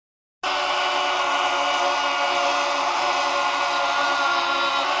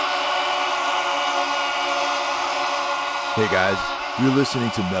Hey guys, you're listening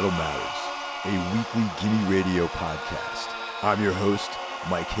to Metal Matters, a weekly Gimme Radio podcast. I'm your host,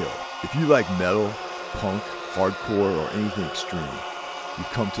 Mike Hill. If you like metal, punk, hardcore, or anything extreme, you've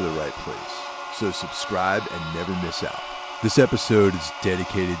come to the right place. So subscribe and never miss out. This episode is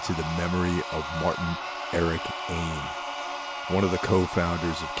dedicated to the memory of Martin Eric Ain, one of the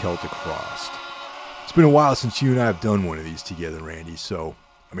co-founders of Celtic Frost. It's been a while since you and I have done one of these together, Randy, so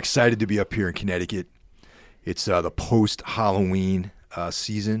I'm excited to be up here in Connecticut. It's the post-Halloween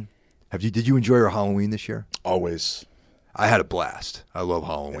season. Did you enjoy your Halloween this year? Always. I had a blast. I love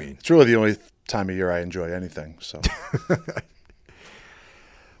Halloween. It's really the only time of year I enjoy anything. So,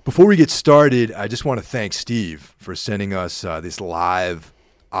 Before we get started, I just want to thank Steve for sending us this live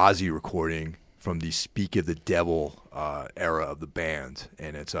Ozzy recording from the Speak of the Devil era of the band.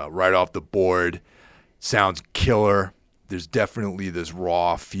 And it's right off the board. Sounds killer. There's definitely this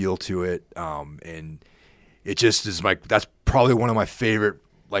raw feel to it. And it just is that's probably one of my favorite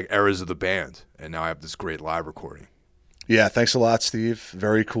eras of the band. And now I have this great live recording. yeah, thanks a lot, Steve.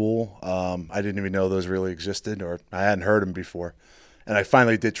 Very cool. I didn't even know those really existed, or I hadn't heard them before. And I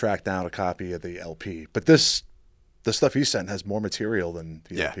finally did track down a copy of the LP. But the stuff he sent has more material than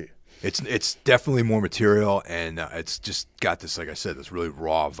the LP. It's definitely more material, and it's just got this, like I said, this really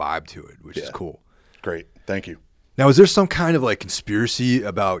raw vibe to it, which is cool. Great. Thank you. Now, is there some kind of conspiracy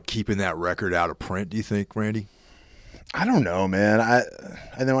about keeping that record out of print, do you think, Randy? I don't know, man.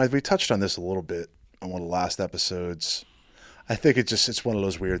 I know we touched on this a little bit on one of the last episodes. I think it's one of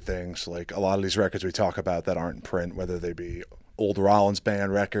those weird things. Like a lot of these records we talk about that aren't in print, whether they be old Rollins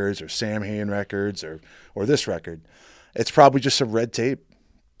Band records or Sam Hain records or this record, it's probably just some red tape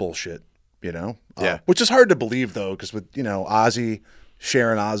bullshit, Yeah. Which is hard to believe though, because with Ozzy,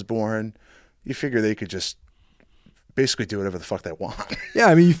 Sharon Osbourne, you figure they could just basically do whatever the fuck they want. Yeah,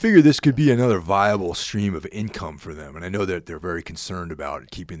 I mean, you figure this could be another viable stream of income for them, and I know that they're very concerned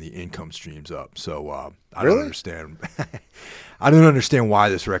about keeping the income streams up. So I don't understand. I don't understand why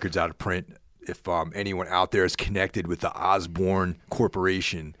this record's out of print. If anyone out there is connected with the Osborne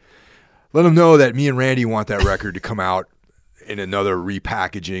Corporation, let them know that me and Randy want that record to come out in another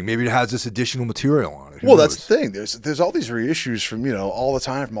repackaging. Maybe it has this additional material on it. Well, that's the thing. There's all these reissues from, all the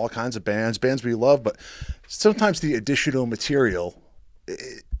time from all kinds of bands we love, but sometimes the additional material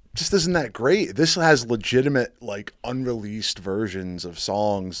it just isn't that great. This has legitimate, unreleased versions of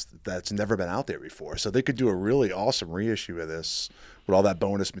songs that's never been out there before. So they could do a really awesome reissue of this with all that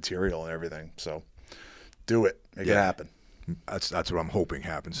bonus material and everything. So do it. Make it happen. That's what I'm hoping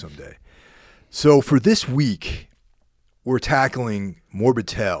happens someday. So for this week, we're tackling Morbid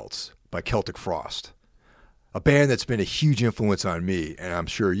Tales by Celtic Frost, a band that's been a huge influence on me, and I'm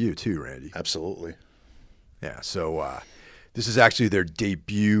sure you too, Randy. Absolutely. Yeah, so this is actually their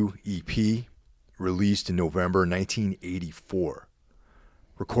debut EP, released in November 1984.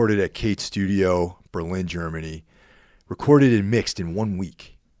 Recorded at Kate Studio, Berlin, Germany. Recorded and mixed in 1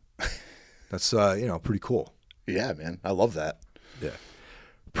 week. That's, pretty cool. Yeah, man. I love that. Yeah.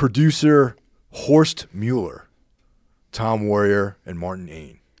 Producer Horst Mueller, Tom Warrior, and Martin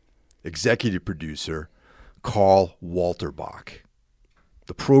Ain. Executive producer Carl Walterbach.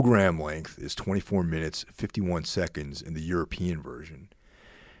 The program length is 24 minutes, 51 seconds in the European version,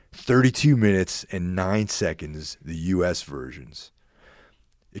 32 minutes and 9 seconds the U.S. versions.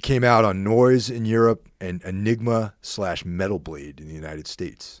 It came out on Noise in Europe and Enigma/Metal Blade in the United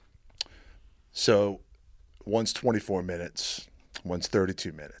States. So one's 24 minutes, one's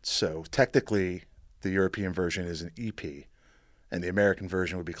 32 minutes. So technically, the European version is an EP, and the American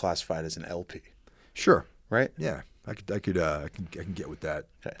version would be classified as an LP. Sure. Right? Yeah. I can get with that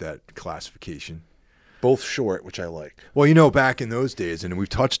classification. Both short, which I like. Well, back in those days, and we've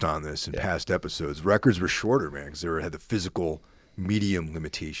touched on this in past episodes, records were shorter, man, because they had the physical medium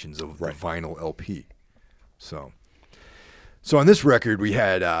limitations of the vinyl LP. So on this record, we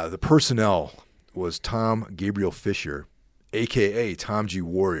had the personnel was Tom Gabriel Fisher, a.k.a. Tom G.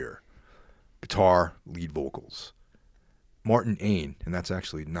 Warrior, guitar, lead vocals. Martin Ain, and that's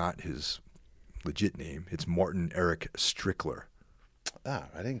actually not his legit name. It's Martin Eric Strickler. Ah,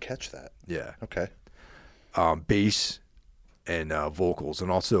 I didn't catch that. Yeah. Okay. Bass and vocals, and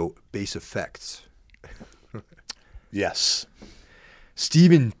also bass effects. Yes.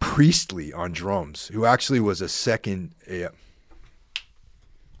 Stephen Priestley on drums, who actually was a second. I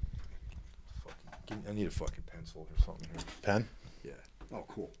need a fucking pencil or something here. Pen? Yeah. Oh,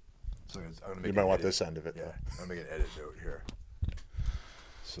 cool. So I'm gonna make you might want this end of it. Yeah. Though. I'm gonna make an edit note here.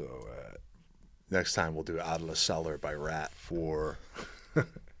 So next time we'll do Out of the Cellar by Rat. 4:25.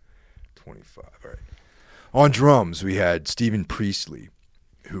 All right. On drums, we had Stephen Priestley,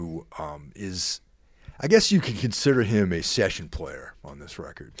 who is I guess you can consider him a session player on this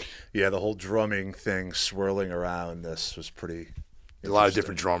record. Yeah, the whole drumming thing swirling around this was pretty. A lot of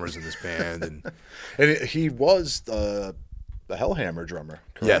different drummers in this band, and he was the Hellhammer drummer.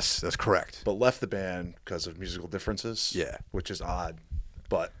 Correct? Yes, that's correct. But left the band because of musical differences. Yeah, which is odd,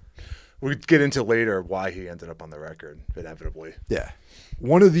 but we'll get into later why he ended up on the record inevitably. Yeah,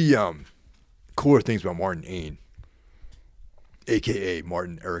 one of the cooler things about Martin Ain, a.k.a.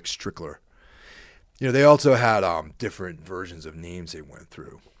 Martin Eric Strickler. They also had different versions of names they went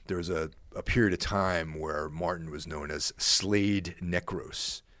through. There was a period of time where Martin was known as Slade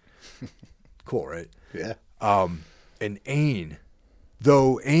Necros. Cool, right? Yeah. And Ain,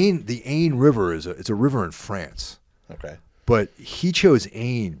 the Ain River it's a river in France. Okay. But he chose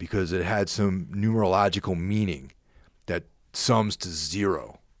Ain because it had some numerological meaning that sums to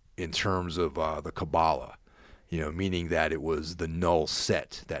 0 in terms of the Kabbalah. Meaning that it was the null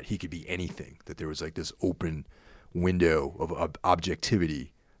set, that he could be anything, that there was like this open window of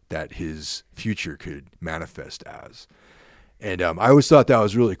objectivity that his future could manifest as. And I always thought that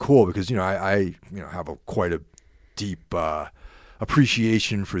was really cool because, I have quite a deep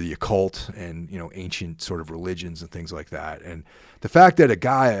appreciation for the occult and, ancient sort of religions and things like that. And the fact that a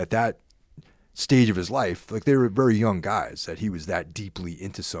guy at that stage of his life, like they were very young guys, that he was that deeply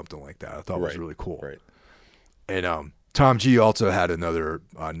into something like that, I thought was really cool. Right. And Tom G also had another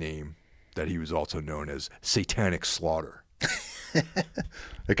name that he was also known as Satanic Slaughter.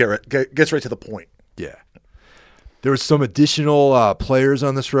 It gets right to the point. Yeah. There was some additional players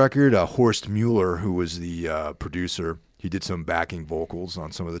on this record. Horst Mueller, who was the producer, he did some backing vocals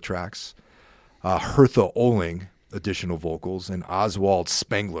on some of the tracks. Hertha Oling, additional vocals, and Oswald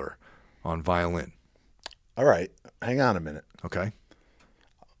Spengler on violin. All right. Hang on a minute. Okay.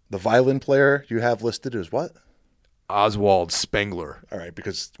 The violin player you have listed is what? Oswald Spengler. All right,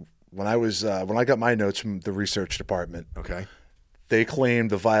 because when I got my notes from the research department, okay, they claimed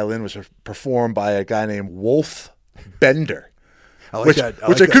the violin was performed by a guy named Wolf Bender. I like which that.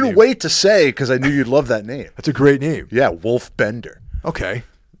 I couldn't name. Wait to say because I knew you'd love that name. That's a great name. Yeah, Wolf Bender. Okay,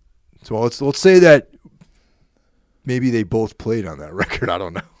 so let's say that maybe they both played on that record. I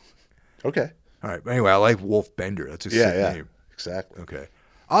don't know. Okay. All right. But anyway, I like Wolf Bender. That's a sick name. Exactly. Okay.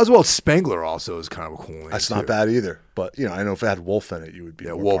 Oswald Spengler also is kind of a cool name. That's not bad either. But, I know if it had Wolf in it, you would be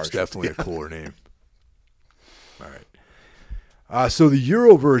more Wolf's partial. definitely a cooler name. All right. So the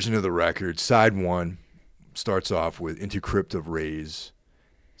Euro version of the record, side 1, starts off with Into Crypt of Rays.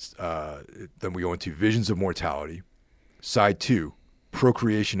 Then we go into Visions of Mortality. Side 2,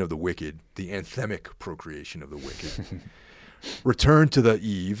 Procreation of the Wicked, the anthemic procreation of the wicked. Return to the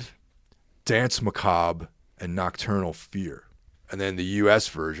Eve, Dance Macabre, and Nocturnal Fear. And then the U.S.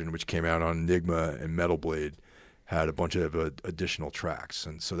 version, which came out on Enigma and Metal Blade, had a bunch of additional tracks.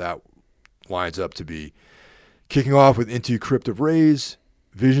 And so that lines up to be kicking off with Into Crypt of Rays,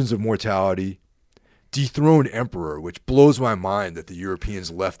 Visions of Mortality, Dethroned Emperor, which blows my mind that the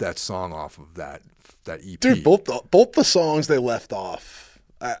Europeans left that song off of that EP. Dude, both the songs they left off.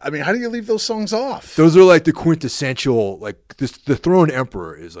 I mean, how do you leave those songs off? Those are like the quintessential, like the Throned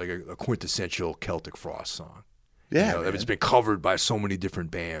Emperor is like a quintessential Celtic Frost song. Yeah, it's been covered by so many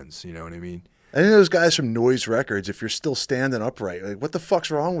different bands. You know what I mean? I think those guys from Noise Records, if you're still standing upright, like, what the fuck's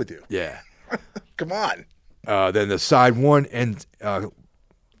wrong with you? Yeah. Come on. Then the side 1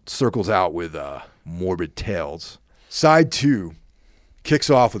 circles out with Morbid Tales. Side 2 kicks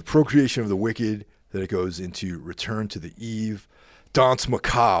off with Procreation of the Wicked. Then it goes into Return to the Eve, Dance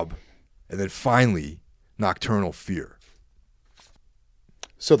Macabre, and then finally Nocturnal Fear.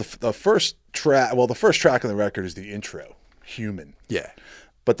 So the first track on the record is the intro, Human. Yeah.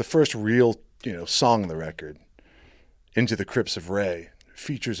 But the first real, song on the record, Into the Crypts of Ray,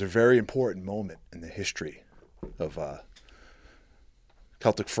 features a very important moment in the history of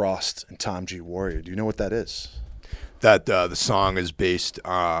Celtic Frost and Tom G. Warrior. Do you know what that is? That the song is based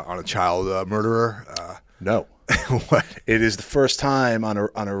on a child murderer? No. What? It is the first time on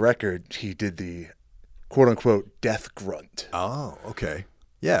a record he did the quote-unquote death grunt. Oh, okay.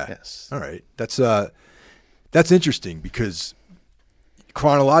 Yeah. Yes. All right. That's interesting because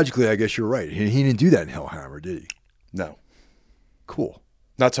chronologically, I guess you're right. He didn't do that in Hellhammer, did he? No. Cool.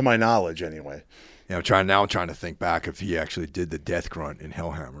 Not to my knowledge, anyway. Yeah, I'm trying to think back if he actually did the death grunt in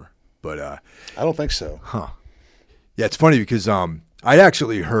Hellhammer, but I don't think so. Huh. Yeah, it's funny because I'd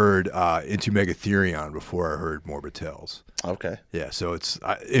actually heard Into Megatherion before I heard Morbid Tales. Okay. Yeah, so it's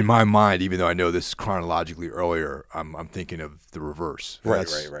in my mind, even though I know this is chronologically earlier, I'm thinking of the reverse. Right.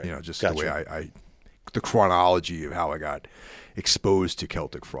 Just gotcha. the way the chronology of how I got exposed to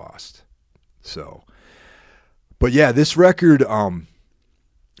Celtic Frost. So, but yeah, this record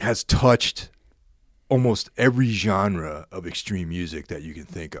has touched almost every genre of extreme music that you can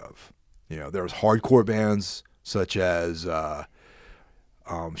think of. You know, there was hardcore bands such as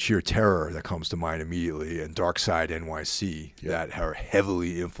Sheer Terror that comes to mind immediately, and Dark Side NYC that are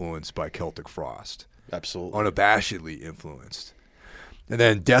heavily influenced by Celtic Frost. Absolutely. Unabashedly influenced. And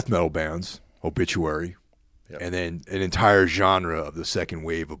then death metal bands, Obituary, and then an entire genre of the second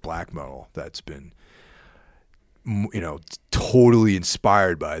wave of black metal that's been, you know, totally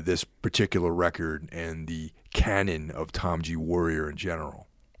inspired by this particular record and the canon of Tom G. Warrior in general.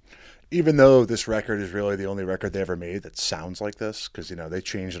 Even though this record is really the only record they ever made that sounds like this, because, you know, they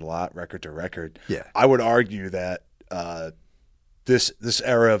changed it a lot record to record. Yeah. I would argue that this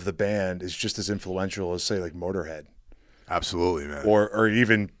era of the band is just as influential as, say, like Motorhead. Absolutely, man. Or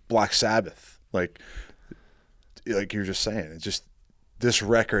even Black Sabbath. Like you were just saying, it's just this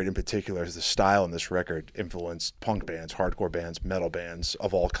record in particular, the style in this record influenced punk bands, hardcore bands, metal bands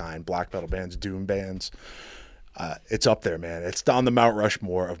of all kind, black metal bands, doom bands. It's up there, man. It's on the Mount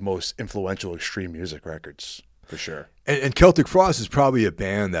Rushmore of most influential extreme music records, for sure. And Celtic Frost is probably a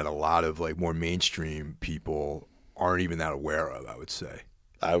band that a lot of like more mainstream people aren't even that aware of, I would say.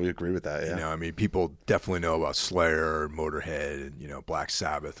 I would agree with that, yeah. You know, I mean, people definitely know about Slayer, Motorhead, and, you know, Black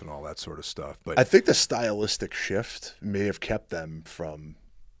Sabbath and all that sort of stuff. But I think the stylistic shift may have kept them from,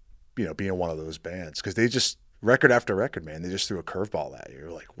 you know, being one of those bands, because they just, record after record, man, they just threw a curveball at you.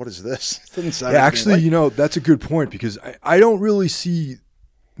 You're like, what is this? It doesn't sound actually, like... you know, that's a good point, because I don't really see,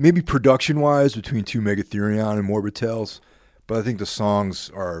 maybe production-wise, between Two Megatherion and Morbid Tales, but I think the songs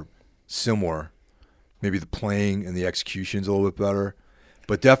are similar. Maybe the playing and the execution's a little bit better.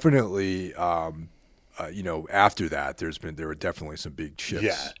 But definitely, you know, after that, there were definitely some big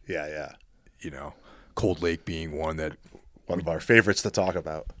shifts. Yeah. You know, Cold Lake being one of our favorites to talk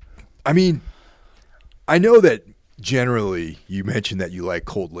about. I mean, I know that generally you mentioned that you like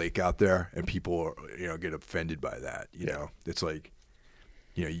Cold Lake out there, and people, you know, get offended by that. You know, it's like,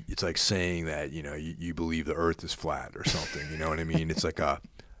 you know, it's like saying that, you know, you believe the Earth is flat or something. You know what I mean? It's like a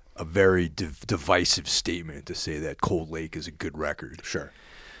very divisive statement to say that Cold Lake is a good record. Sure.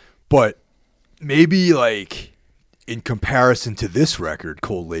 But maybe, like, in comparison to this record,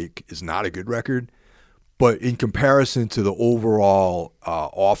 Cold Lake is not a good record. But in comparison to the overall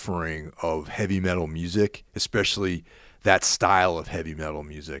offering of heavy metal music, especially that style of heavy metal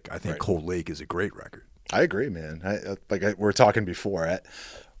music, I think Cold Lake is a great record. I agree, man. We were talking before.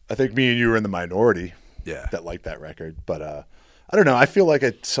 I think me and you were in the minority that liked that record. But I don't know. I feel like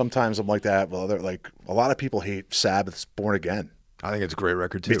sometimes I'm like that. Well, like a lot of people hate Sabbath's Born Again. I think it's a great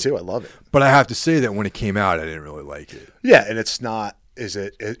record too. Me too. I love it. But I have to say that when it came out, I didn't really like it. Yeah, and it's not. Is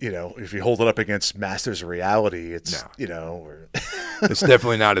it? You know, if you hold it up against Masters of Reality, it's you know, it's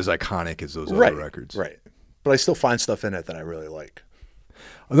definitely not as iconic as those other records. Right. But I still find stuff in it that I really like.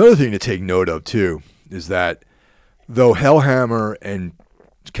 Another thing to take note of too is that though Hellhammer and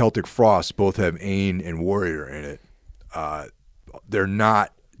Celtic Frost both have Ain and Warrior in it, they're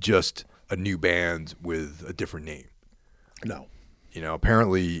not just a new band with a different name. No. You know,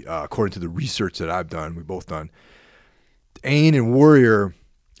 apparently, according to the research that I've done, we've both done, Ain and Warrior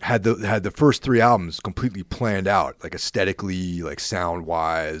had the first three albums completely planned out, like aesthetically, like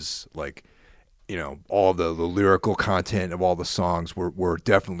sound-wise, like, you know, all the lyrical content of all the songs were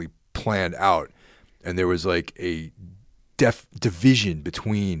definitely planned out. And there was like a division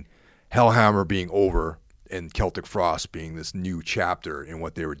between Hellhammer being over and Celtic Frost being this new chapter in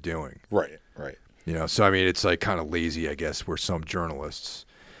what they were doing. Right. You know, so I mean, it's like kind of lazy, I guess, where some journalists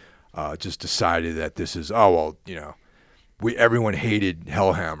just decided that this is, you know, everyone hated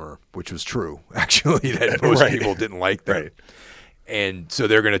Hellhammer, which was true, actually, that most people didn't like them. Right. And so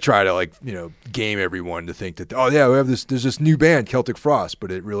they're going to try to, like, you know, game everyone to think that, there's this new band, Celtic Frost,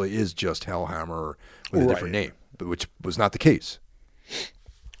 but it really is just Hellhammer with a different name, but which was not the case.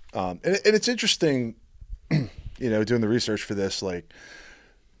 And it's interesting, you know, doing the research for this, like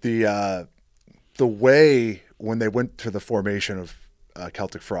the way when they went to the formation of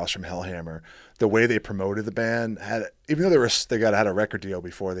Celtic Frost from Hellhammer, the way they promoted the band even though they had a record deal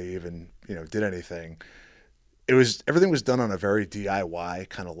before they even, you know, did anything. Everything was done on a very DIY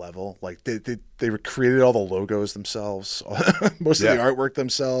kind of level. Like they created all the logos themselves, most of the artwork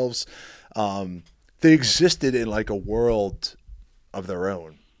themselves. They existed in like a world of their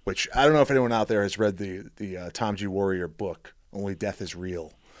own, which I don't know if anyone out there has read the Tom G. Warrior book, Only Death is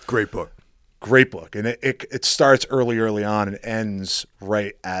Real. Great book. And it starts early on and ends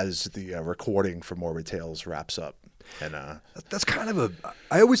right as the recording for Morbid Tales wraps up. And that's kind of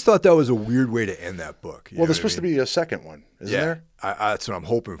I always thought that was a weird way to end that book. Well, there's supposed to be a second one, isn't there? That's what I'm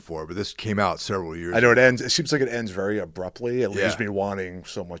hoping for. But this came out several years ago. I know it ends. It seems like it ends very abruptly. It leaves me wanting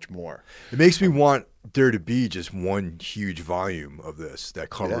so much more. It makes me want there to be just one huge volume of this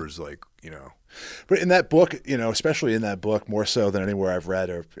that covers But in that book, especially in that book, more so than anywhere I've read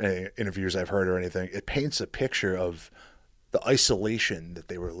or any interviews I've heard or anything, it paints a picture of the isolation that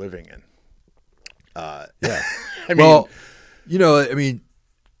they were living in. Back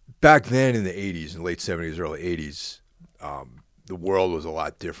then in the 80s, in the late 70s, early 80s, the world was a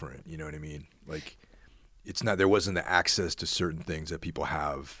lot different. You know what I mean? Like, there wasn't the access to certain things that people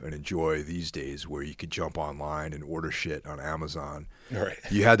have and enjoy these days, where you could jump online and order shit on Amazon. Right.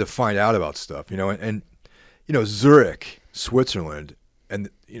 You had to find out about stuff, and Zurich, Switzerland, and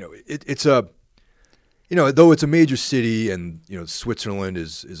it's a, though it's a major city, and Switzerland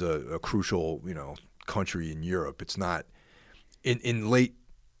is a crucial country in Europe. It's not in late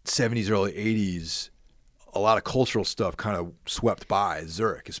 70s, early 80s. A lot of cultural stuff kind of swept by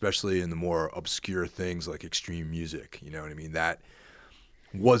Zurich, especially in the more obscure things like extreme music. You know what I mean? That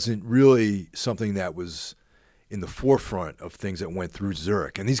wasn't really something that was in the forefront of things that went through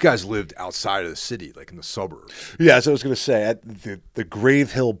Zurich. And these guys lived outside of the city, like in the suburbs. Yeah, so I was going to say, at the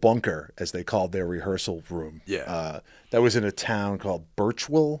Grave Hill Bunker, as they called their rehearsal room, that was in a town called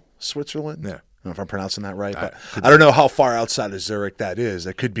Birchwil, Switzerland. Yeah. I don't know if I'm pronouncing that right, but I don't know how far outside of Zurich that is.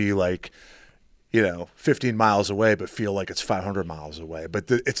 It could be like 15 miles away, but feel like it's 500 miles away. But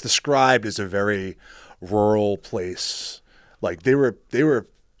it's described as a very rural place. Like they were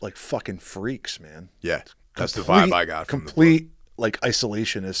like fucking freaks, man. Yeah, that's the vibe I got from complete like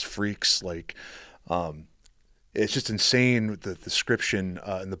isolationist freaks. Like, it's just insane the description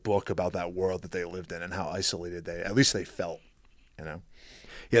in the book about that world that they lived in and how isolated at least they felt.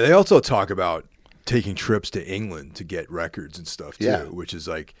 Yeah, they also talk about taking trips to England to get records and stuff too, which is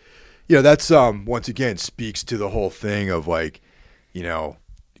like. That's once again speaks to the whole thing of like,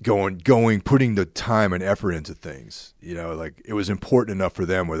 putting the time and effort into things. Like it was important enough for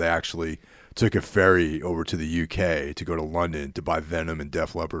them where they actually took a ferry over to the UK to go to London to buy Venom and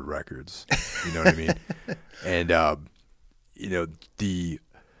Def Leppard records. You know what I mean? And the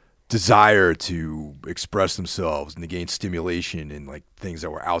desire to express themselves and to gain stimulation in like things that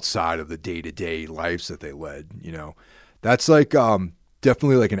were outside of the day-to-day lives that they led. That's like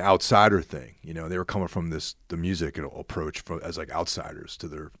definitely like an outsider thing. They were coming from the music approach as like outsiders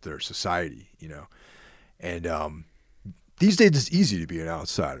to their society, and these days it's easy to be an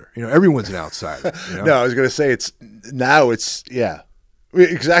outsider. Everyone's an outsider. No, I was going to say it's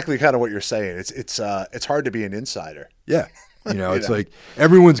exactly kind of what you're saying. It's hard to be an insider. Yeah. It's like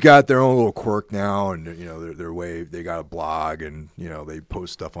everyone's got their own little quirk now, and their way. They got a blog, and they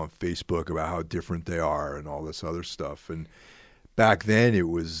post stuff on Facebook about how different they are and all this other stuff. And back then,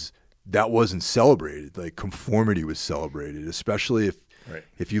 that wasn't celebrated. Like conformity was celebrated, especially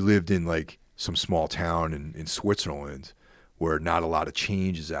if you lived in like some small town in Switzerland, where not a lot of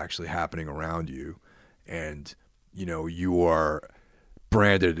change is actually happening around you, and you are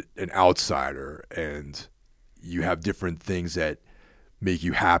branded an outsider, and you have different things that make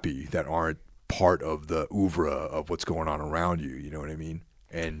you happy that aren't part of the oeuvre of what's going on around you. You know what I mean?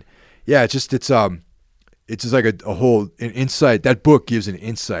 And yeah, it's just like a whole an insight. That book gives an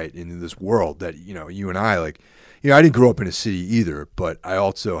insight into this world that you and I like. I didn't grow up in a city either, but I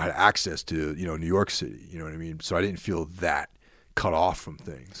also had access to New York City. You know what I mean? So I didn't feel that cut off from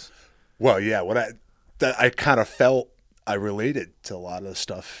things. Well, yeah. I kind of felt I related to a lot of the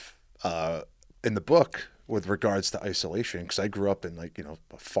stuff in the book with regards to isolation, because I grew up in like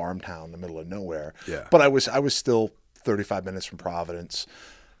a farm town in the middle of nowhere. Yeah. But I was still 35 minutes from Providence,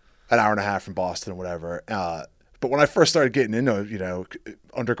 an hour and a half from Boston, whatever. But when I first started getting into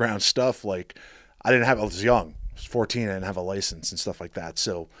underground stuff, like I was young. I was 14. I didn't have a license and stuff like that.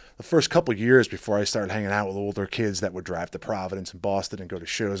 So the first couple of years before I started hanging out with older kids that would drive to Providence and Boston and go to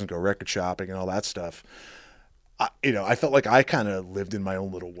shows and go record shopping and all that stuff, I felt like I kind of lived in my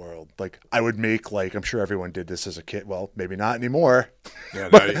own little world. Like I would make I'm sure everyone did this as a kid. Well, maybe not anymore. Yeah,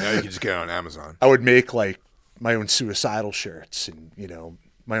 now you can just get it on Amazon. I would make my own suicidal shirts and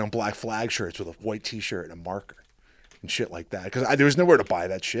my own Black Flag shirts with a white T-shirt and a marker and shit like that. Because there was nowhere to buy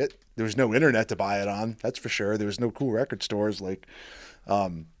that shit. There was no internet to buy it on. That's for sure. There was no cool record stores. So I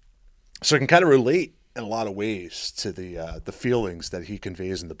can kind of relate in a lot of ways to the feelings that he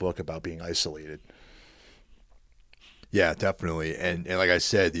conveys in the book about being isolated. Yeah, definitely. And like I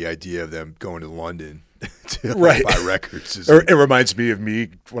said, the idea of them going to London to Right. buy records. It reminds me of me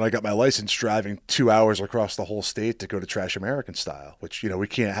when I got my license driving 2 hours across the whole state to go to Trash American Style, which, we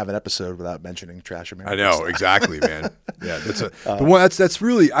can't have an episode without mentioning Trash American I know, Style. exactly, man. Yeah, that's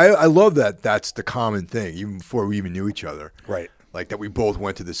really, I love that that's the common thing, even before we even knew each other. Right. Like that we both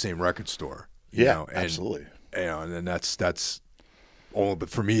went to the same record store. You Yeah, know, and, absolutely. And then that's only, but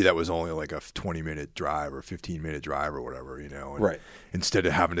for me, that was only like a 20-minute drive or 15-minute drive or whatever, and Right. Instead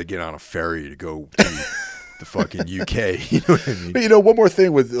of having to get on a ferry to go to the fucking UK, you know what I mean? But one more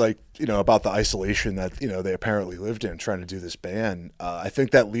thing with about the isolation that they apparently lived in trying to do this band. I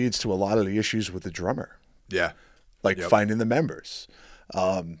think that leads to a lot of the issues with the drummer, Yeah. like Yep. finding the members.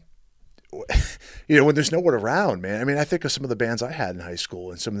 When there's no one around, man. I mean, I think of some of the bands I had in high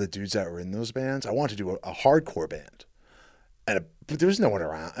school and some of the dudes that were in those bands. I wanted to do a hardcore band, but there was no one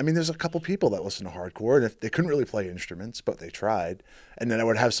around. I mean, there's a couple people that listen to hardcore, and if they couldn't really play instruments, but they tried. And then I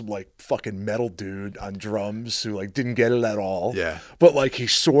would have some like fucking metal dude on drums who like didn't get it at all. Yeah. But like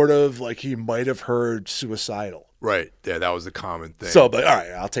he might have heard Suicidal. Right. Yeah, that was the common thing. So, but all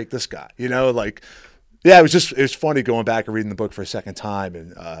right, I'll take this guy. Yeah, it was funny going back and reading the book for a second time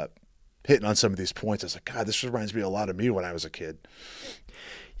and hitting on some of these points. I was like, God, this reminds me a lot of me when I was a kid.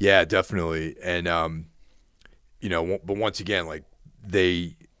 Yeah, definitely. And but once again, like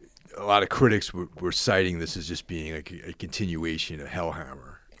a lot of critics were citing this as just being like a continuation of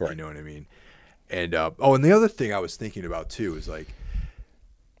Hellhammer. Right. You know what I mean? And and the other thing I was thinking about too is like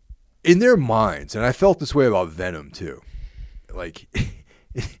in their minds, and I felt this way about Venom too. Like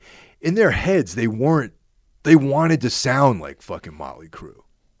in their heads, they wanted to sound like fucking Motley Crue.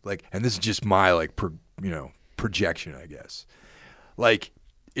 Like, and this is just my like projection, I guess. Like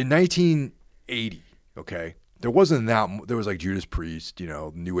in 1980, okay, there was like Judas Priest,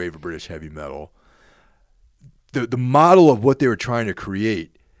 new wave of British heavy metal. The model of what they were trying to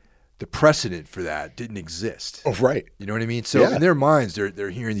create, the precedent for that didn't exist. Oh, right. You know what I mean? So in their minds, they're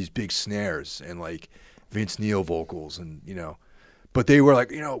hearing these big snares and like Vince Neil vocals and but they were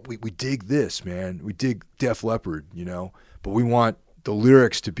like, we dig this, man. We dig Def Leppard, but we want the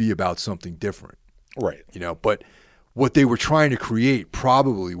lyrics to be about something different. Right. But what they were trying to create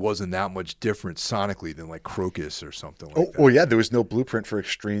probably wasn't that much different sonically than like Crocus or something like that. Oh, yeah, there was no blueprint for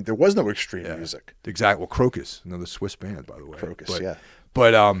extreme. There was no extreme music. Exactly. Well, Crocus, another Swiss band, by the way. Crocus, yeah.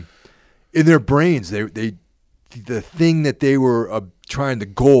 But in their brains, the thing that they were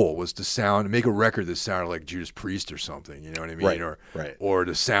the goal was to make a record that sounded like Judas Priest or something. You know what I mean? Right. Or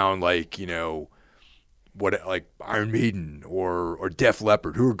to sound like like Iron Maiden or Def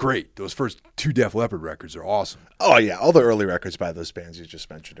Leppard, who are great. Those first two Def Leppard records are awesome. Oh yeah, all the early records by those bands you just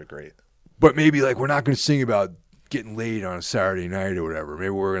mentioned are great. But maybe like we're not going to sing about getting laid on a Saturday night or whatever. Maybe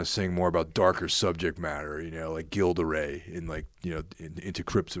we're going to sing more about darker subject matter, like Gilda Ray and like into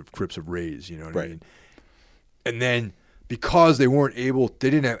Crypts of Rays, you know what I mean? And then because they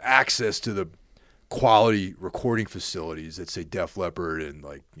didn't have access to the quality recording facilities that say Def Leppard and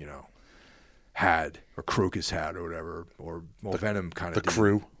like had or Crocus had or whatever, or Venom kind of the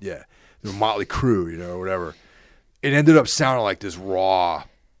Crew. Yeah, the Motley Crue, or whatever. It ended up sounding like this raw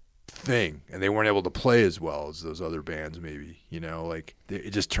thing, and they weren't able to play as well as those other bands. Maybe like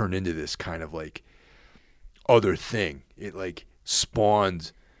it just turned into this kind of like other thing. It like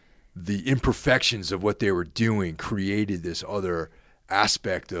spawned the imperfections of what they were doing, created this other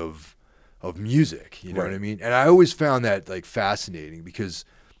aspect of music. You know what I mean? And I always found that like fascinating because.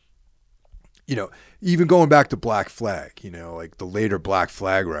 Even going back to Black Flag, like the later Black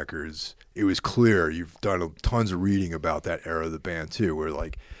Flag records, it was clear. You've done tons of reading about that era of the band too, where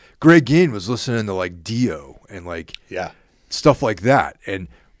like Greg Ginn was listening to like Dio and like stuff like that. And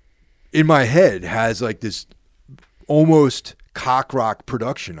in my head has like this almost cock rock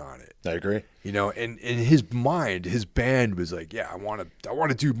production on it. I agree. And in his mind, his band was like, yeah, I want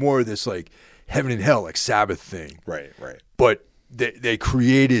to do more of this like Heaven and Hell, like Sabbath thing. Right. But they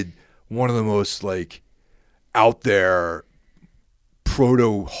created one of the most like out there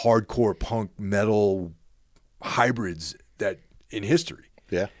proto hardcore punk metal hybrids that in history.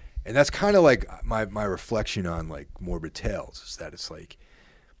 Yeah. And that's kind of like my reflection on like Morbid Tales is that it's like,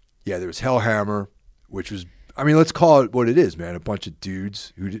 yeah, there was Hellhammer, which was, let's call it what it is, man. A bunch of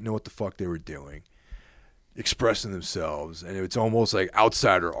dudes who didn't know what the fuck they were doing, expressing themselves. And it's almost like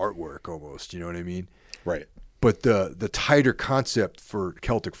outsider artwork almost, you know what I mean? Right. But the tighter concept for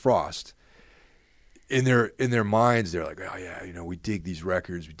Celtic Frost, in their minds, they're like, oh yeah, we dig these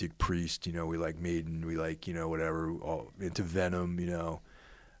records, we dig Priest, we like Maiden, we like whatever, all into Venom,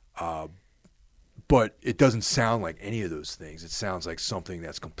 but it doesn't sound like any of those things. It sounds like something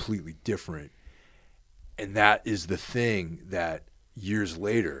that's completely different, and that is the thing that years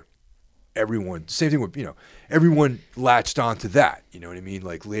later everyone, same thing with, everyone latched onto that. You know what I mean?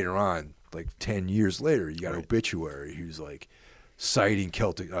 Like later on, like 10 years later, you got Obituary who's like citing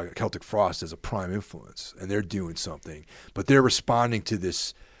Celtic Frost as a prime influence, and they're doing something, but they're responding to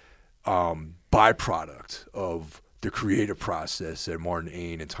this byproduct of the creative process that Martin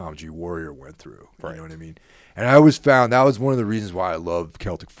Ain and Tom G. Warrior went through. You know what I mean? And I always found that was one of the reasons why I loved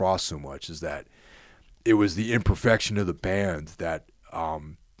Celtic Frost so much, is that it was the imperfection of the band that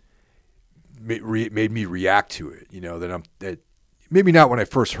made me react to it. That maybe not when I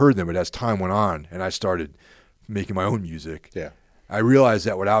first heard them, but as time went on and I started making my own music, I realized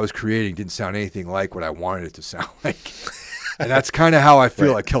that what I was creating didn't sound anything like what I wanted it to sound like. And that's kind of how I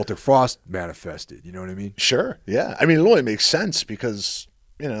feel like Celtic Frost manifested. You know what I mean? Sure. Yeah. I mean, it only makes sense because,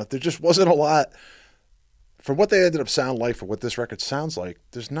 there just wasn't a lot from what they ended up sound like for what this record sounds like.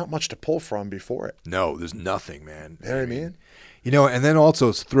 There's not much to pull from before it. No, there's nothing, man. You know what I mean? And then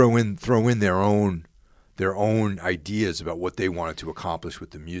also throw in their own ideas about what they wanted to accomplish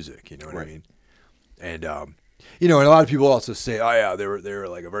with the music. You know what I mean? And and a lot of people also say, oh yeah, they were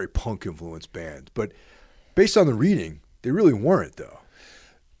like a very punk influenced band, but based on the reading, they really weren't though.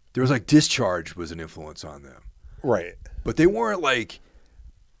 There was like Discharge was an influence on them, right? But they weren't like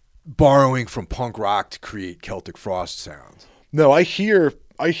borrowing from punk rock to create Celtic Frost sounds. No, I hear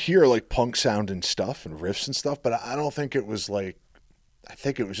like punk sounding stuff and riffs and stuff, but I don't think it was like. I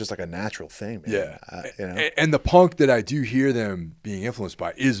think it was just like a natural thing, man. Yeah. And the punk that I do hear them being influenced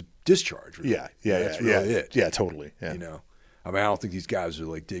by is Discharge. Really. Yeah. That's really it. Yeah, totally. Yeah. I mean, I don't think these guys are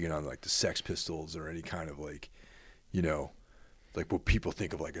like digging on like the Sex Pistols or any kind of like, like what people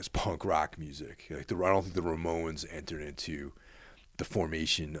think of like as punk rock music. Like I don't think the Ramones entered into the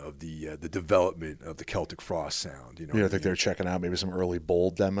formation of the development of the Celtic Frost sound. You don't think they're checking out maybe some early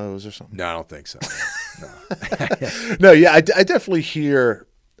Bold demos or something? No, I don't think so. No. No, yeah, I definitely hear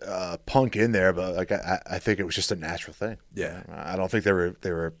punk in there, but like I think it was just a natural thing. Yeah, I don't think they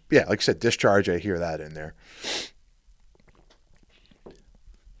were. Yeah, like you said, Discharge. I hear that in there.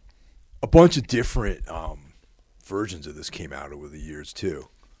 A bunch of different versions of this came out over the years too.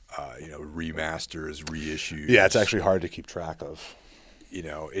 Remasters, reissues. Yeah, it's actually hard to keep track of.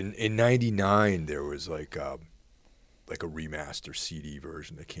 In '99 there was like a remaster CD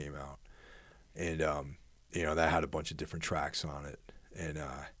version that came out, and that had a bunch of different tracks on it, and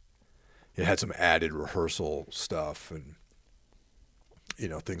it had some added rehearsal stuff and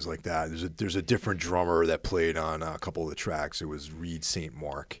things like that. There's a different drummer that played on a couple of the tracks. It was Reed St.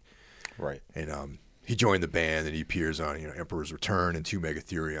 Mark, right? And he joined the band and he appears on Emperor's Return and 2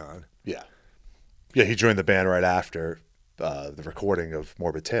 Megatherion. Yeah, he joined the band right after the recording of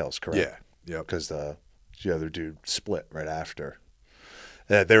Morbid Tales, correct? Yeah. Because the other dude split right after.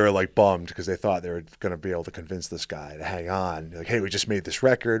 They were like bummed because they thought they were going to be able to convince this guy to hang on. Like, hey, we just made this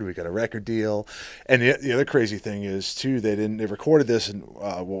record. We got a record deal. And the other crazy thing is too, they recorded this in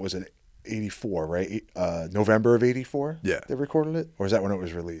what was it, 84, right? November of 84. Yeah, they recorded it, or is that when it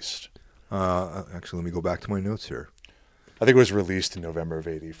was released? Actually, let me go back to my notes here. I think it was released in November of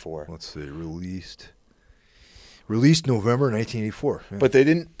 84. Let's see, released November 1984. Yeah. But they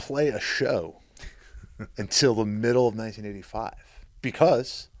didn't play a show until the middle of 1985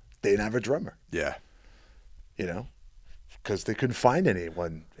 because they didn't have a drummer. Yeah. Because they couldn't find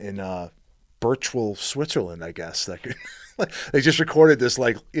anyone in Birchwell, Switzerland, I guess. That could, they just recorded this,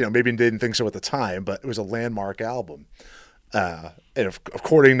 maybe they didn't think so at the time, but it was a landmark album. And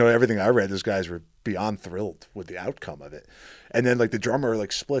according to everything I read, those guys were beyond thrilled with the outcome of it. And then, the drummer,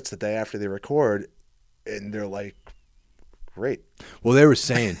 splits the day after they record, and they're like, great. Well, they were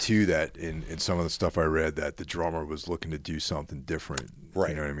saying, too, that in some of the stuff I read, that the drummer was looking to do something different.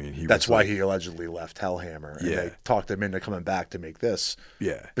 Right. You know what I mean? That's why he allegedly left Hellhammer. And they talked him into coming back to make this.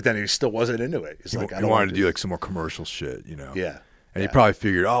 Yeah. But then he still wasn't into it. He's like, I don't wanted to do some more commercial shit, Yeah. And he probably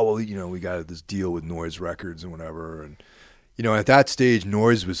figured, we got this deal with Noise Records and whatever. And, at that stage,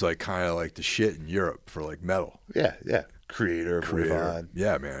 Noise was kind of like the shit in Europe for metal. Yeah. Creator.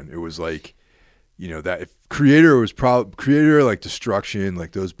 Yeah, man. It was that if Creator, like Destruction,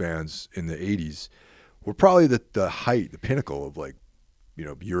 like those bands in the 80s were probably the height, the pinnacle of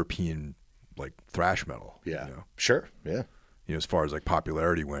European thrash metal. Yeah. Sure. Yeah. As far as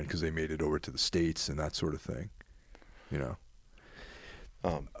popularity went, because they made it over to the States and that sort of thing.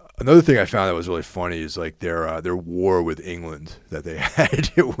 Another thing I found that was really funny is their war with England that they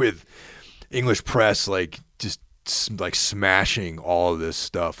had with English press, just smashing all of this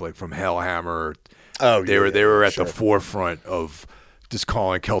stuff, from Hellhammer. Oh, they were at the forefront of just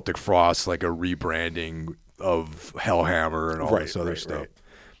calling Celtic Frost a rebranding of Hellhammer and all this other stuff. Right.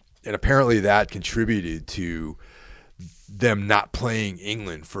 And apparently that contributed to them not playing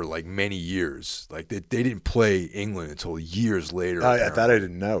England for like many years. Like they didn't play England until years later. I thought I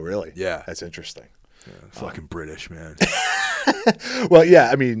didn't know, really. Yeah. That's interesting. Yeah, fucking British, man. Well, yeah,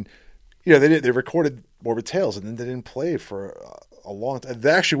 I mean, they recorded Morbid Tales, and then they didn't play for a long time. They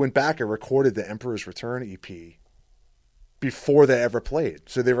actually went back and recorded the Emperor's Return EP before they ever played.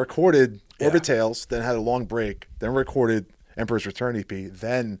 So they recorded Morbid Tales, then had a long break, then recorded Emperor's Return EP,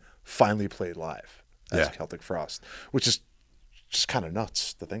 then finally played live as Celtic Frost, which is just kind of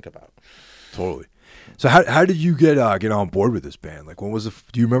nuts to think about. Totally. So how did you get on board with this band? Like, when was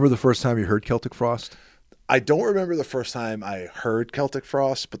do you remember the first time you heard Celtic Frost? I don't remember the first time I heard Celtic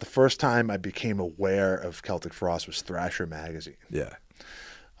Frost, but the first time I became aware of Celtic Frost was Thrasher magazine. Yeah.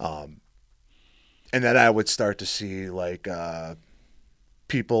 And then I would start to see like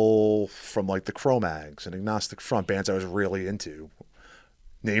people from like the Cro-Mags and Agnostic Front, bands I was really into,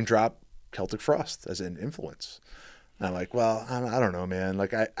 name drop Celtic Frost as an influence. And I'm like, well, I don't know, man.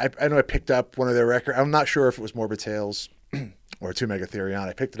 Like I know I picked up one of their records. I'm not sure if it was Morbid Tales or Two Megatherion.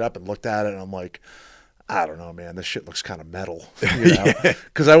 I picked it up and looked at it, and I'm like, I don't know, man. This shit looks kind of metal,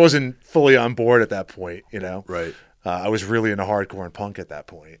 because I wasn't fully on board at that point, Right. I was really into hardcore and punk at that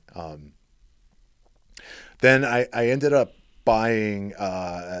point. Then I ended up buying,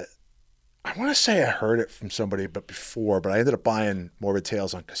 I want to say I heard it from somebody but I ended up buying Morbid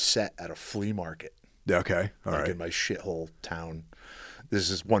Tales on cassette at a flea market. Okay. All right. In my shithole town. There's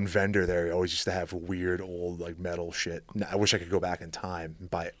this one vendor there. He always used to have weird old like metal shit. I wish I could go back in time and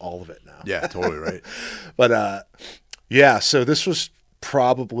buy all of it now. Yeah, totally right. But so this was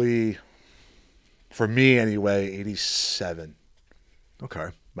probably, for me anyway, 87. Okay.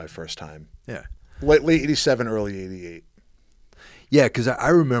 My first time. Yeah. Late 87, early 88. Yeah, because I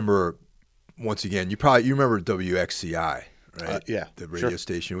remember, once again, you remember WXCI, right? Yeah. The radio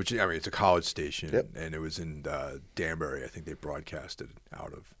station, which, I mean, it's a college station. Yep. And it was in Danbury. I think they broadcasted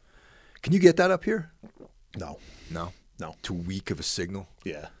out of. Can you get that up here? No. Too weak of a signal?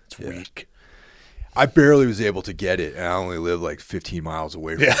 Yeah, it's weak. I barely was able to get it, and I only lived like 15 miles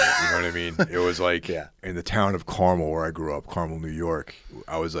away from it. You know what I mean? It was like in the town of Carmel, where I grew up, Carmel, New York.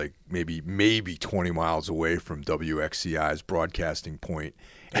 I was like maybe 20 miles away from WXCI's broadcasting point,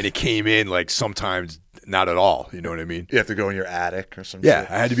 and it came in like sometimes not at all. You know what I mean? You have to go in your attic or something. Yeah,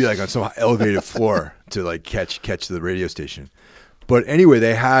 I had to be like on some elevated floor to like catch the radio station. But anyway,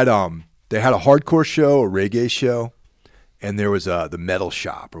 they had a hardcore show, a reggae show. And there was the Metal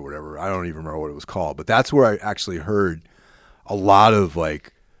Shop or whatever. I don't even remember what it was called. But that's where I actually heard a lot of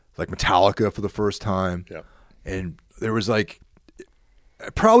like Metallica for the first time. Yeah. And there was it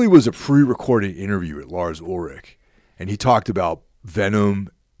probably was a pre-recorded interview with Lars Ulrich. And he talked about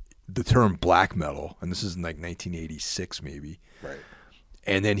Venom, the term black metal. And this is in like 1986 maybe. Right.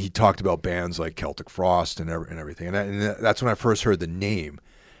 And then he talked about bands like Celtic Frost and everything. And that's when I first heard the name.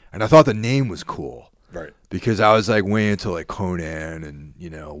 And I thought the name was cool. Right. Because I was like way into like Conan and,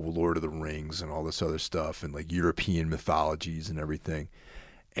 Lord of the Rings and all this other stuff and like European mythologies and everything.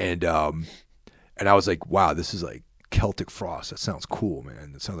 And I was like, wow, this is like Celtic Frost. That sounds cool,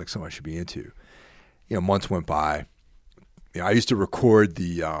 man. That sounds like something I should be into. Months went by. I used to record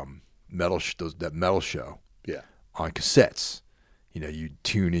the that metal show on cassettes. You'd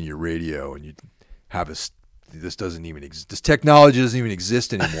tune in your radio and you'd have this doesn't even exist. This technology doesn't even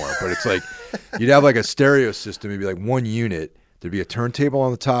exist anymore. But it's like you'd have like a stereo system, maybe like one unit. There'd be a turntable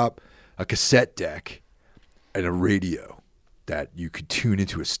on the top, a cassette deck, and a radio that you could tune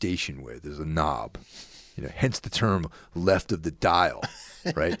into a station with. There's a knob. Hence the term left of the dial,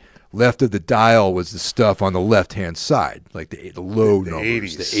 right? Left of the dial was the stuff on the left-hand side, like the low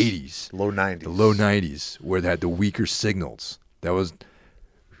numbers, 80s. the 80s. Low 90s. The low 90s, where they had the weaker signals. That was...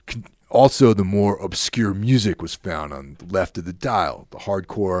 Also, the more obscure music was found on the left of the dial. The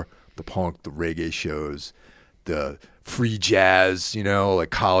hardcore, the punk, the reggae shows, the free jazz, like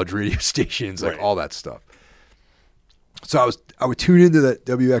college radio stations, like all that stuff. So I would tune into that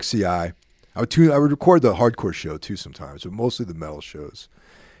WXCI. I would record the hardcore show too sometimes, but mostly the metal shows.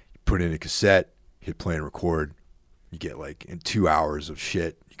 Put in a cassette, hit play and record. You get like in 2 hours of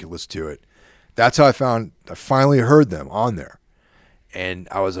shit. You can listen to it. That's how I finally heard them on there. And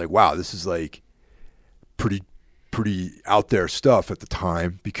I was like, wow, this is like pretty out there stuff at the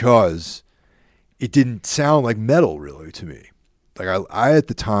time, because it didn't sound like metal really to me. Like I at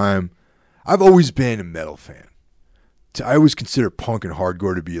the time, I've always been a metal fan. I always consider punk and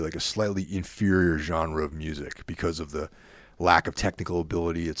hardcore to be like a slightly inferior genre of music because of the lack of technical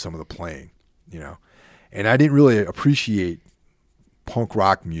ability at some of the playing, And I didn't really appreciate punk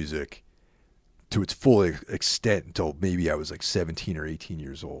rock music to its full extent until maybe I was like 17 or 18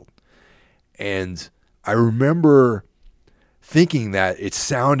 years old. And I remember thinking that it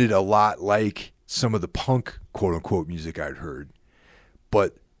sounded a lot like some of the punk quote unquote music I'd heard,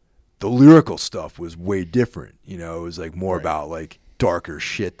 but the lyrical stuff was way different. You know, it was like more about like darker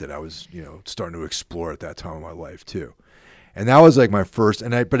shit that I was, you know, starting to explore at that time of my life too. And that was like my first,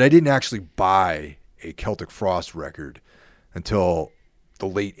 but I didn't actually buy a Celtic Frost record until the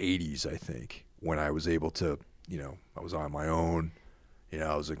late 80s, I think, when I was able to, you know, I was on my own, you know,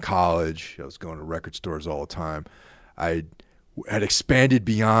 I was in college, I was going to record stores all the time. I had expanded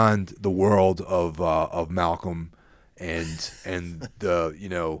beyond the world of Malcolm and the, you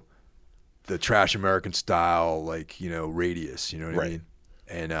know, the trash American style, like, you know, Radius, you know what I mean?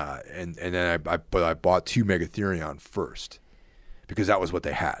 And then I bought 2 Megatherion first because that was what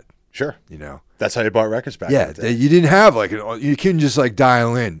they had. Sure. You know? That's how you bought records back then. Yeah, you didn't have like, you couldn't just like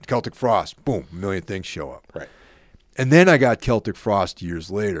dial in Celtic Frost, boom, a million things show up. Right. And then I got Celtic Frost years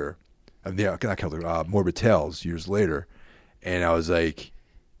later. Not Celtic, Morbid Tales years later. And I was like,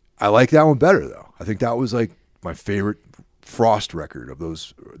 I like that one better though. I think that was like my favorite Frost record of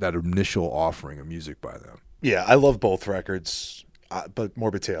that initial offering of music by them. Yeah, I love both records, but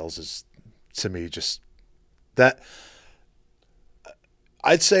Morbid Tales is, to me, just that.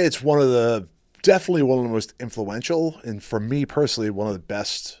 I'd say it's definitely one of the most influential, and for me personally, one of the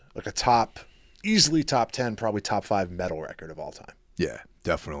best, like easily top 10, probably top 5 metal record of all time. Yeah,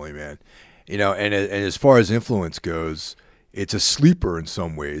 definitely, man. You know, and as far as influence goes, it's a sleeper in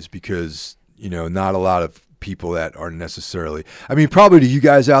some ways because, you know, not a lot of people that aren't necessarily, I mean, probably to you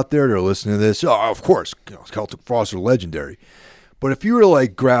guys out there that are listening to this, oh, of course, you know, Celtic Frost are legendary. But if you were to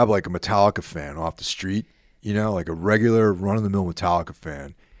like grab like a Metallica fan off the street, you know, like a regular run-of-the-mill Metallica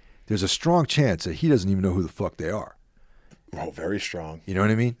fan, there's a strong chance that he doesn't even know who the fuck they are. Oh, very strong. You know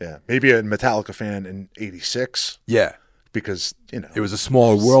what I mean? Yeah. Maybe a Metallica fan in 86. Yeah. Because, you know. It was a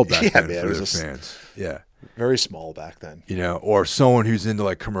smaller world back then man, for their fans. Yeah. Very small back then. You know, or someone who's into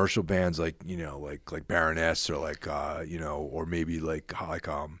like commercial bands like, you know, like Baroness or like, you know, or maybe like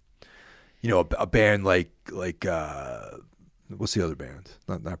you know, a band like what's the other band?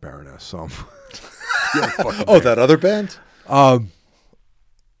 Not Baroness. That other band?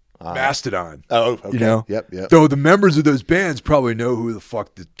 Mastodon. Oh, okay. You know? Yep. Though the members of those bands probably know who the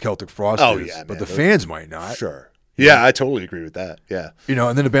fuck the Celtic Frost is, yeah, but man, the fans might not. Sure. Yeah, I totally agree with that. Yeah. You know,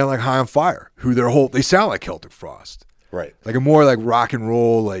 and then a band like High on Fire, who they sound like Celtic Frost. Right. Like a more like rock and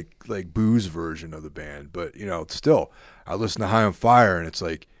roll, like booze version of the band. But, you know, still, I listen to High on Fire and it's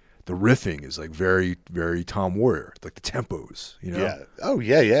like the riffing is like very, very Tom Warrior, like the tempos, you know? Yeah. Oh,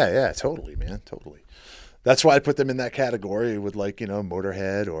 yeah. Totally, man. Totally. That's why I put them in that category with like, you know,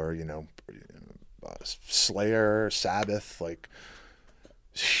 Motorhead or, you know, Slayer, Sabbath, like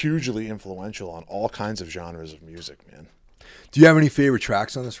hugely influential on all kinds of genres of music, man. Do you have any favorite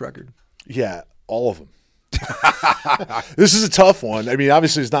tracks on this record? Yeah, all of them. This is a tough one. I mean,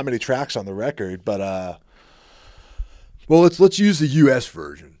 obviously there's not many tracks on the record, but well, let's use the US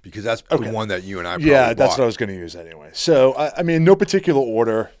version because that's the one that you and I probably that's bought. what I was going to use anyway. So, I mean, no particular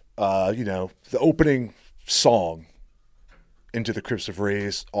order. You know, the opening song, Into the Crypts of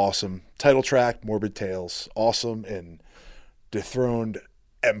Rays, awesome. Title track, Morbid Tales, awesome. And Dethroned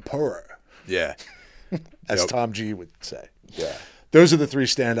Emperor. Yeah. As Tom G would say. Yeah. Those are the 3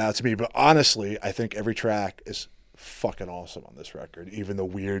 standouts to me. But honestly, I think every track is fucking awesome on this record, even the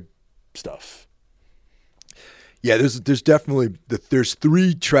weird stuff. Yeah, there's definitely there's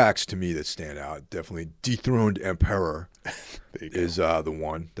 3 tracks to me that stand out. Definitely Dethroned Emperor is the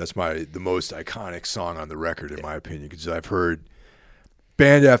one. That's the most iconic song on the record in my opinion, because I've heard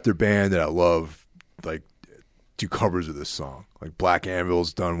band after band that I love like do covers of this song. Like Black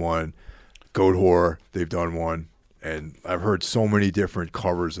Anvil's done one, Goatwhore, they've done one, and I've heard so many different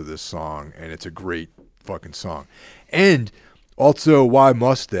covers of this song, and it's a great fucking song. And also Why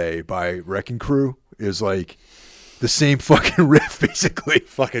Must They by Wrecking Crew is like the same fucking riff, basically.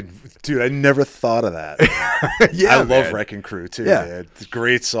 Fucking dude, I never thought of that. Yeah, I love Wrecking Crew too. Yeah, man. It's a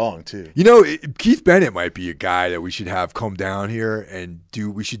great song too. You know, Keith Bennett might be a guy that we should have come down here and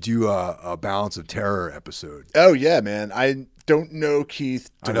do. We should do a Balance of Terror episode. Oh yeah, man. I don't know Keith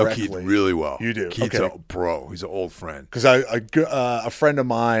directly. I know Keith really well. You do. Keith's okay. a bro. He's an old friend. Because a friend of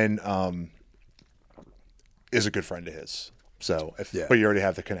mine is a good friend of his. So, but you already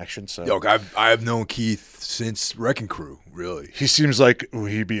have the connection. So, yo, I've known Keith since Wrecking Crew. Really, he seems like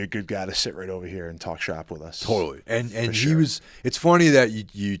he'd be a good guy to sit right over here and talk shop with us. Totally, and he was. It's funny that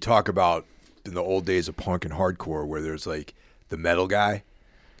you talk about in the old days of punk and hardcore where there's like the metal guy.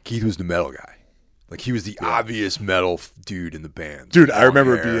 Keith was the metal guy. Like he was the obvious metal dude in the band. Dude, I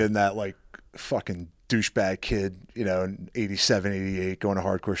remember being that like fucking douchebag kid, in 87, 88, going to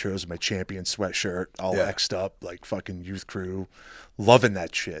hardcore shows with my Champion sweatshirt, all X'd up, like fucking Youth Crew, loving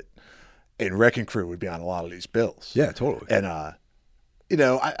that shit. And Wrecking Crew would be on a lot of these bills. Yeah, totally. And,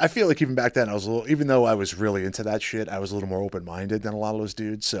 I feel like even back then I was even though I was really into that shit, I was a little more open-minded than a lot of those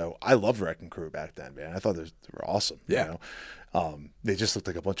dudes. So I loved Wrecking Crew back then, man. I thought they were awesome. Yeah. They just looked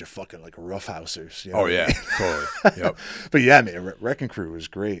like a bunch of fucking like roughhousers. Oh yeah, totally. Yep. But yeah, man, Wrecking Crew was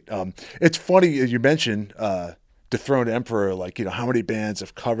great. It's funny you mentioned Dethroned Emperor. Like, how many bands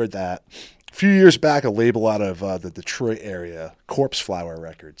have covered that? A few years back, a label out of the Detroit area, Corpse Flower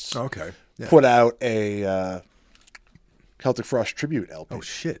Records, Okay. Yeah. put out a Celtic Frost tribute LP. Oh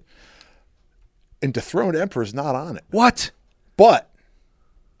shit. And Dethroned Emperor is not on it. What? But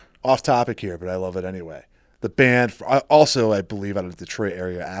off topic here, but I love it anyway. The band, also I believe out of the Detroit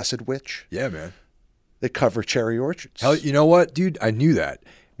area, Acid Witch. Yeah, man. They cover Cherry Orchards. Hell, you know what, dude? I knew that.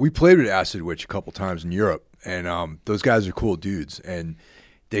 We played with Acid Witch a couple times in Europe, and those guys are cool dudes, and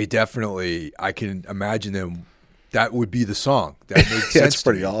they definitely, I can imagine them. That would be the song. That makes sense. Yeah, it's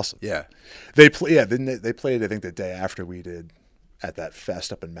pretty awesome. Yeah. They played. They played. I think the day after we did at that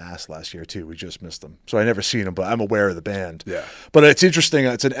fest up in Mass last year too. We just missed them, so I never seen them, but I'm aware of the band. Yeah. But it's interesting.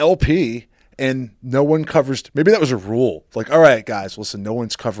 It's an LP, and no one covers. Maybe that was a rule. Like, all right, guys, listen, no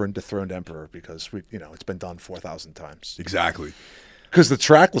one's covering Dethroned Emperor because it's been done 4,000 times. Exactly. Because the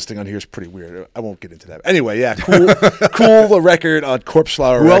track listing on here is pretty weird. I won't get into that. Anyway, yeah, cool record on Corpse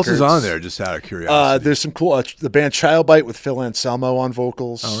Flower Who Records. else is on there, just out of curiosity? There's some cool, the band Childbite with Phil Anselmo on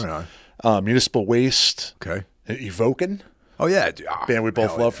vocals. Oh, right on. Municipal Waste. Okay. Evokin'. Oh, yeah. Dude. Band we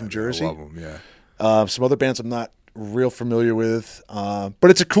both love from Jersey. I love them, yeah. Some other bands I'm not real familiar with. But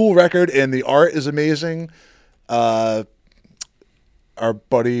it's a cool record, and the art is amazing. Our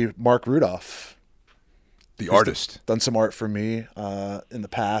buddy Mark Rudolph. The artist. Done some art for me in the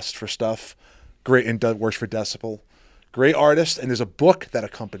past for stuff. Great, and works for Decibel. Great artist, and there's a book that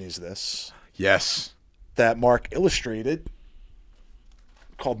accompanies this. Yes. That Mark illustrated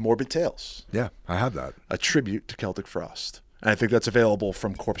called Morbid Tales. Yeah, I have that. A tribute to Celtic Frost. And I think that's available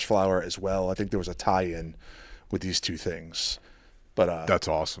from Corpse Flower as well. I think there was a tie-in with these two things. But that's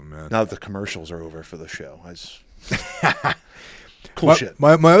awesome, man. Now that the commercials are over for the show, cool shit.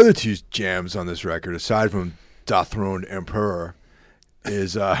 My other two jams on this record, aside from Dethroned Emperor,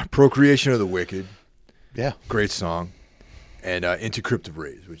 is Procreation of the Wicked. Yeah. Great song. And Into Cryptic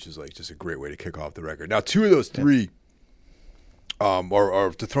Rays, which is like just a great way to kick off the record. Now, two of those three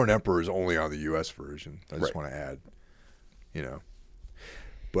are Dethroned Emperor is only on the U.S. version. I just want to add,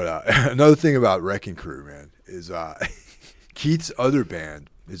 But another thing about Wrecking Crew, man, is Keith's other band,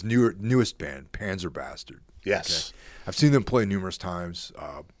 his newest band, Panzer Bastard. Yes. Okay? I've seen them play numerous times.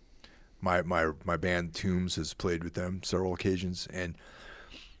 My band Tombs has played with them several occasions, and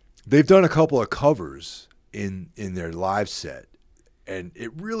they've done a couple of covers in their live set, and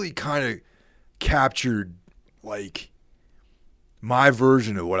it really kind of captured like my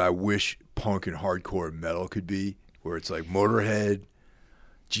version of what I wish punk and hardcore metal could be, where it's like Motorhead,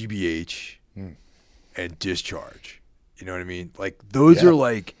 GBH, and Discharge. You know what I mean? Like those are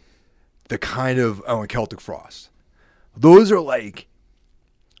like the kind of and Celtic Frost. Those are like,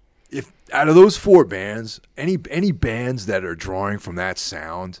 if out of those four bands, any bands that are drawing from that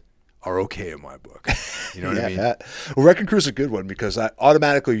sound are okay in my book. You know what I mean? Well, Wrecking Crew is a good one because you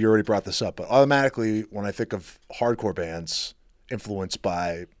already brought this up, but automatically when I think of hardcore bands influenced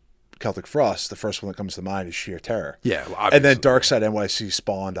by Celtic Frost, the first one that comes to mind is Sheer Terror. Yeah, well, and then Darkside NYC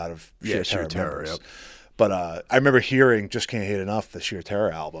spawned out of Sheer Terror. Yep. But I remember hearing Just Can't Hate Enough, the Sheer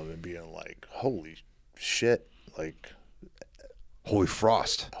Terror album, and being like, holy shit, like... Holy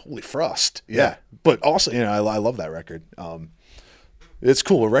Frost. Yeah. But also, I love that record. It's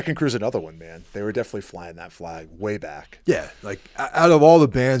cool. Wrecking Crew's another one, man. They were definitely flying that flag way back. Yeah. Like, out of all the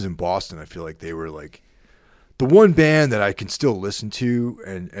bands in Boston, I feel like they were like the one band that I can still listen to,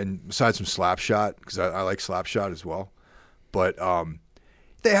 and besides some Slapshot, because I like Slapshot as well. But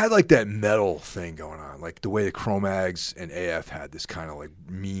they had like that metal thing going on, like the way the Cro-Mags and AF had this kind of like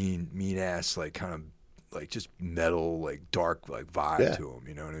mean ass, like kind of like just metal, like dark, like vibe to them.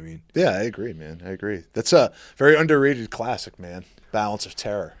 You know what I mean? Yeah, I agree, man. I agree. That's a very underrated classic, man. Balance of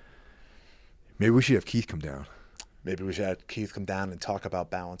Terror. Maybe we should have Keith come down. Maybe we should have Keith come down and talk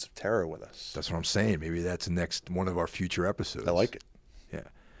about Balance of Terror with us. That's what I'm saying. Maybe that's the next one of our future episodes. I like it. Yeah.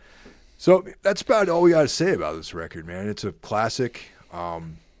 So that's about all we got to say about this record, man. It's a classic.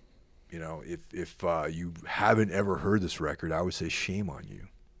 If you haven't ever heard this record, I would say shame on you.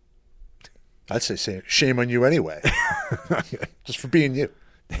 I'd say shame on you anyway. Just for being you.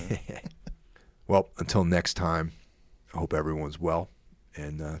 Well, until next time, I hope everyone's well,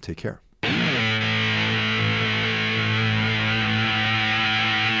 and take care.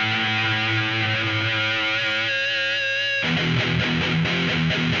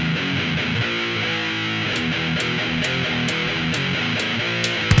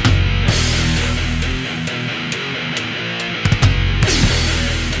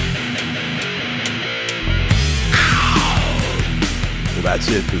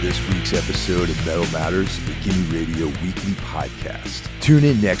 it for this week's episode of Metal Matters, the Gimme Radio weekly podcast. Tune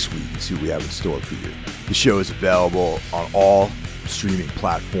in next week and see what we have in store for you. The show is available on all streaming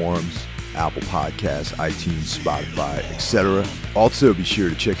platforms, Apple Podcasts, iTunes, Spotify, etc. Also, be sure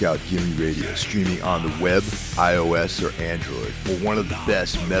to check out Gimme Radio, streaming on the web, iOS, or Android, for one of the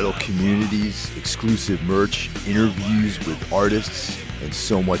best metal communities, exclusive merch, interviews with artists, and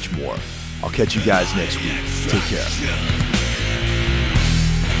so much more. I'll catch you guys next week. Take care.